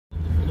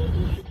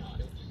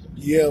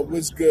Yeah,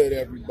 what's good,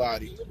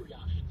 everybody?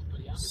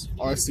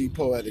 RC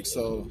Poetic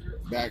Soul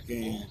back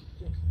in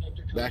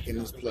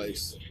this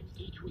place,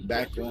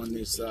 back on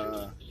this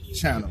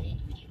channel,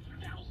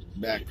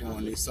 back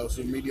on this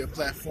social media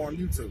platform,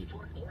 YouTube.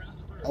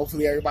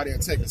 Hopefully, everybody will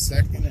take a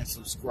second and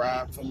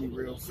subscribe for me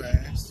real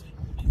fast.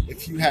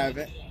 If you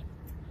haven't,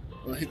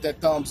 hit that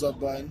thumbs up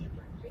button.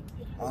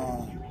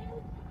 Um,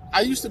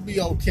 I used to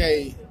be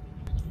okay,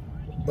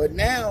 but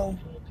now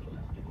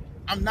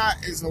I'm not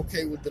as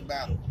okay with the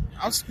battle.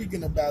 I'm speaking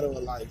the battle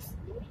of life.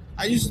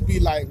 I used to be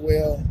like,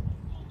 well,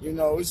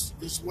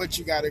 it's what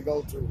you got to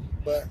go through.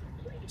 But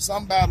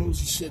some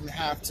battles you shouldn't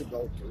have to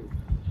go through.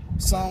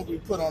 Some we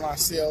put on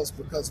ourselves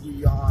because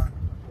we are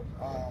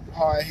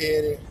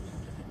hard-headed,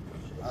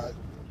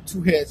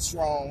 too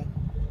headstrong,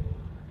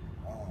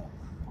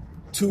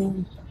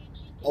 too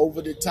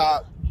over the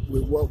top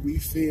with what we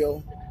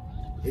feel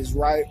is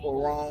right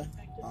or wrong.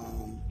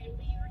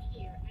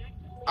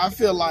 I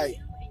feel like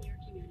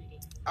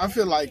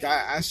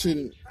I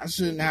shouldn't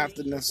have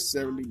to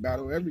necessarily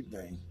battle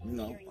everything,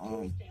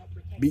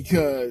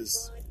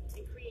 because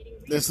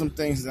there's some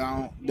things that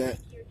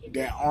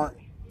aren't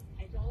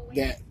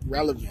that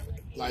relevant.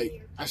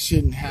 Like I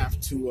shouldn't have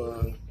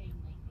to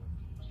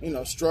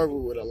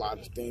struggle with a lot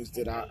of things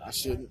that I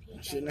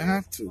shouldn't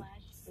have to.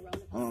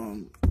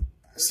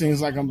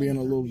 Seems like I'm being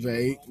a little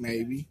vague,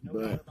 maybe,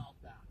 but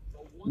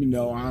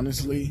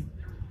honestly,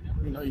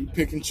 you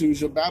pick and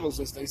choose your battles,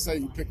 as they say.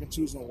 You pick and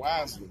choose them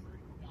wisely.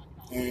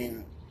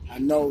 And I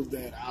know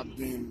that I've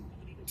been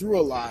through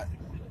a lot,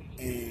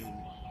 and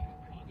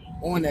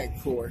on that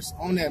course,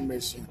 on that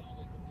mission,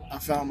 I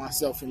found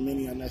myself in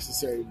many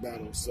unnecessary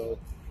battles. So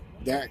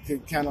that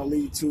could kind of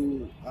lead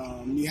to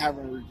me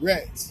having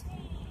regrets,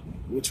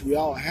 which we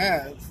all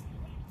have.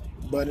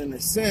 But in a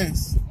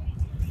sense,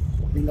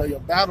 your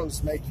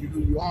battles make you who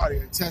you are.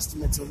 They're a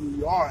testament to who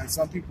you are. And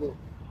some people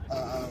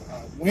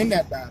win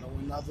that battle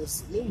and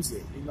others lose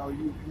it.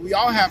 We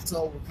all have to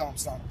overcome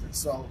something.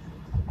 So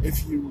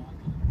if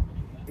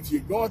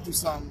you're going through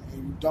something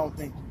and you don't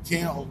think you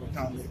can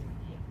overcome it,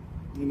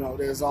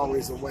 there's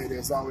always a way.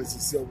 There's always a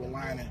silver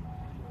lining.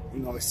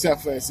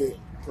 Except for as it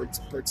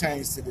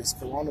pertains to this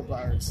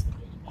coronavirus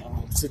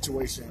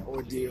situation,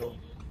 ordeal,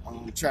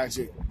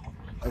 tragic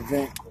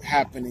event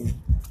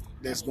happening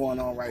that's going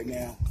on right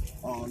now.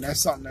 That's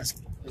something that's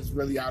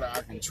really out of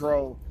our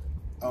control,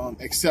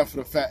 except for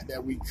the fact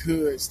that we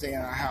could stay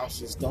in our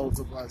houses, those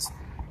of us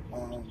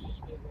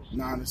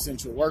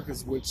non-essential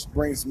workers, which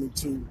brings me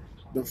to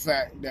the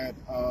fact that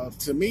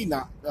to me,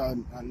 not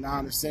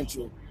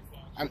non-essential,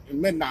 I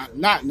meant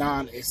not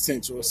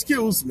non-essential,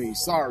 excuse me,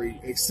 sorry,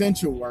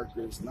 essential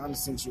workers,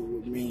 non-essential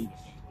would mean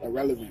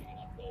irrelevant.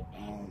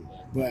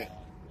 But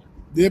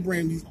that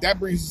brings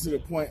us to the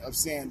point of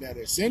saying that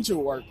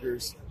essential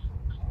workers,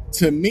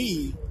 to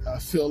me,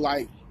 feel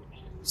like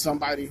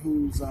somebody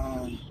who's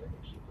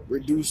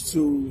reduced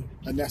to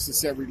a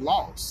necessary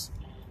loss,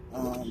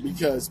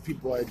 because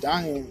people are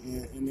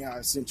dying and they are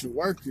essential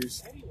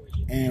workers.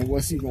 And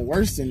what's even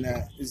worse than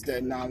that is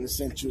that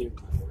non-essential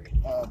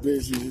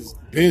businesses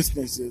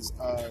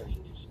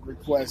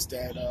request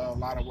that a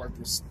lot of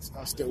workers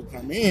still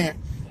come in,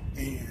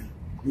 and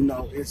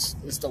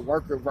it's the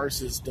worker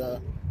versus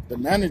the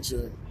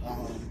manager.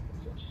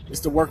 It's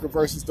the worker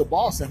versus the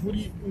boss, and who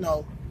do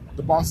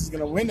the boss is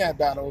going to win that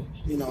battle,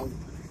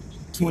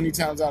 20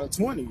 times out of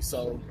 20.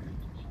 So,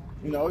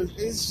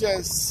 it's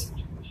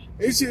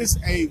just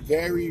a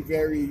very,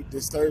 very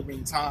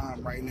disturbing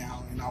time right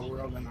now in our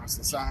world and our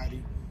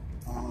society.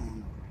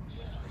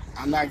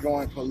 I'm not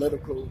going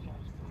political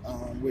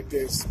with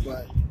this,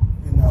 but,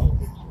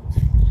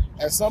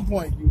 at some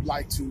point you'd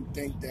like to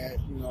think that,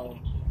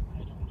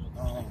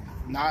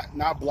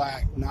 not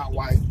black, not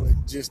white,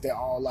 but just that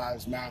all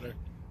lives matter.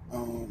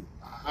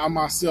 I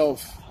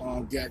myself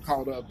got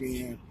caught up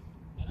in,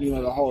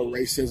 the whole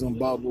racism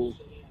bubble,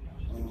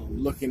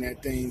 looking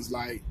at things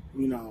like,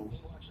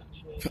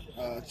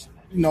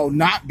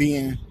 not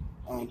being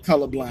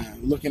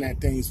colorblind, looking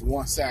at things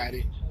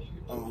one-sided,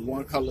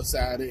 one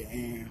color-sided,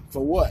 and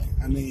for what?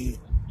 I mean,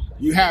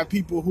 you have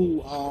people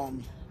who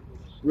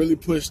really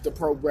push the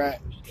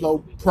pro-black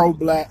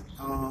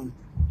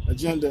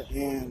agenda,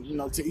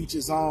 and to each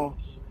his own,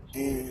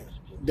 and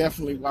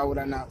definitely why would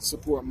I not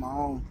support my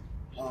own?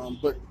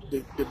 But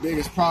the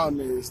biggest problem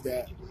is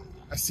that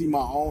I see my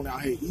own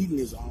out here eating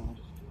his own,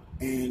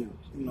 and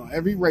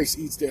every race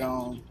eats their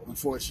own,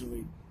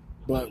 unfortunately,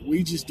 but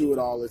we just do it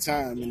all the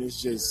time, and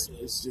it's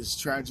just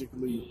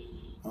tragically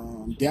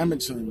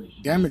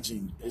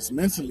damaging. It's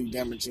mentally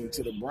damaging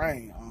to the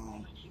brain.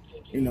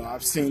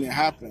 I've seen it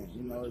happen.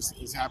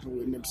 It's happened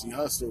with Nipsey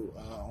Hussle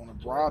on a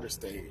broader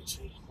stage,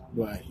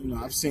 but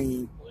I've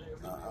seen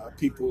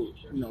people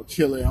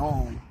kill their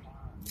own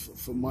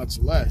for much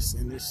less,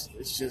 and it's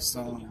just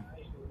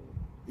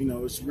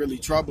it's really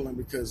troubling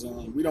because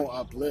we don't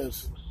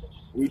uplift,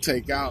 we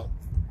take out,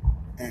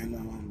 and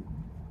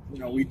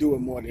we do it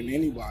more than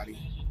anybody.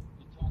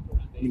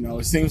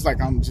 It seems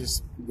like I'm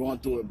just going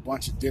through a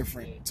bunch of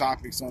different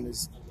topics on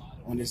this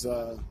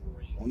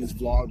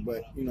vlog,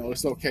 but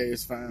it's okay,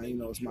 it's fine.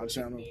 It's my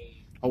channel.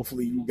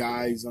 Hopefully you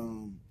guys,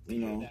 you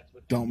know,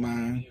 don't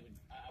mind.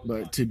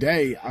 But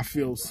today I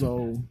feel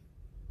so,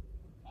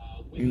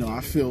 you know,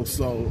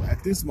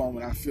 at this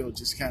moment, I feel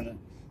just kind of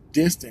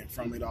distant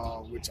from it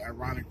all, which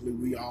ironically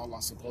we all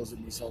are supposed to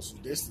be social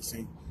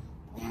distancing.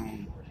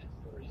 Um,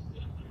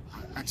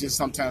 I just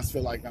sometimes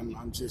feel like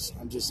I'm just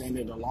in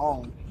it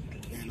alone,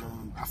 and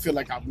I feel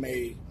like I've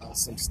made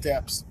some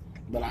steps,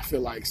 but I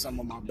feel like some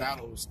of my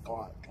battles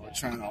are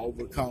trying to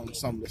overcome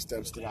some of the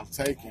steps that I've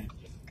taken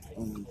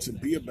to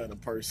be a better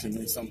person.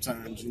 And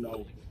sometimes, you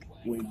know,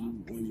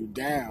 when you're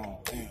down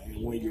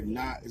and when you're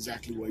not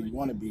exactly where you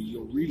want to be,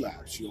 you'll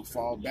relapse, you'll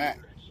fall back,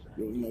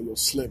 you'll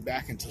slip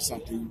back into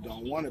something you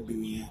don't want to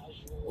be in,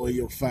 or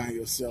you'll find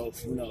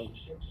yourself, you know,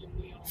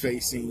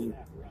 facing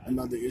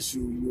another issue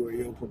you were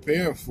ill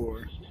prepared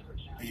for,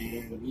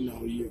 and you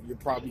know you're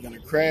probably going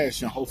to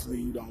crash, and hopefully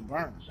you don't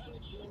burn.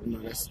 You know,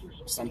 that's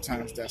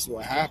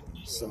what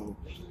happens. So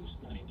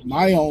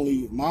my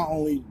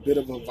only bit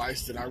of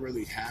advice that I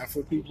really have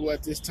for people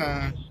at this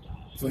time,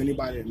 for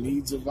anybody that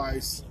needs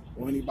advice,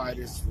 or anybody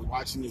that's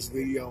watching this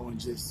video and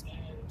just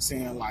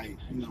saying like,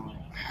 you know,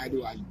 how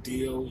do I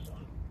deal,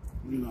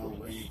 you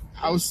know, and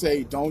I would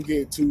say don't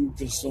get too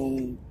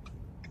consumed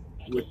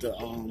with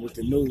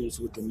the news,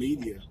 with the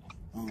media.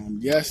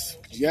 Yes,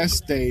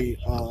 stay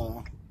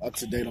up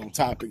to date on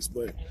topics,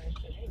 but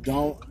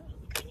don't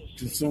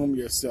consume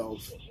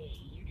yourself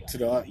to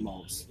the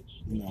utmost,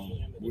 you know,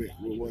 with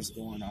what's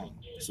going on.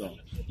 So,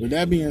 with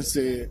that being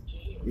said,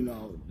 you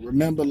know,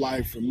 remember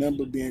life,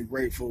 remember being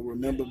grateful,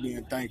 remember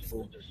being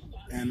thankful,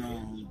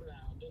 and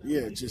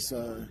yeah, just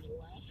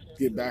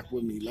get back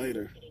with me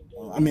later.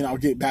 I'll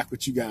get back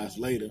with you guys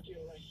later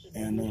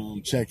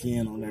and check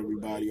in on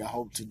everybody. I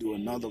hope to do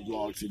another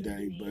vlog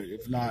today, but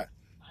if not,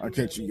 I'll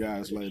catch you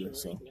guys later.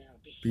 So,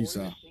 peace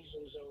out.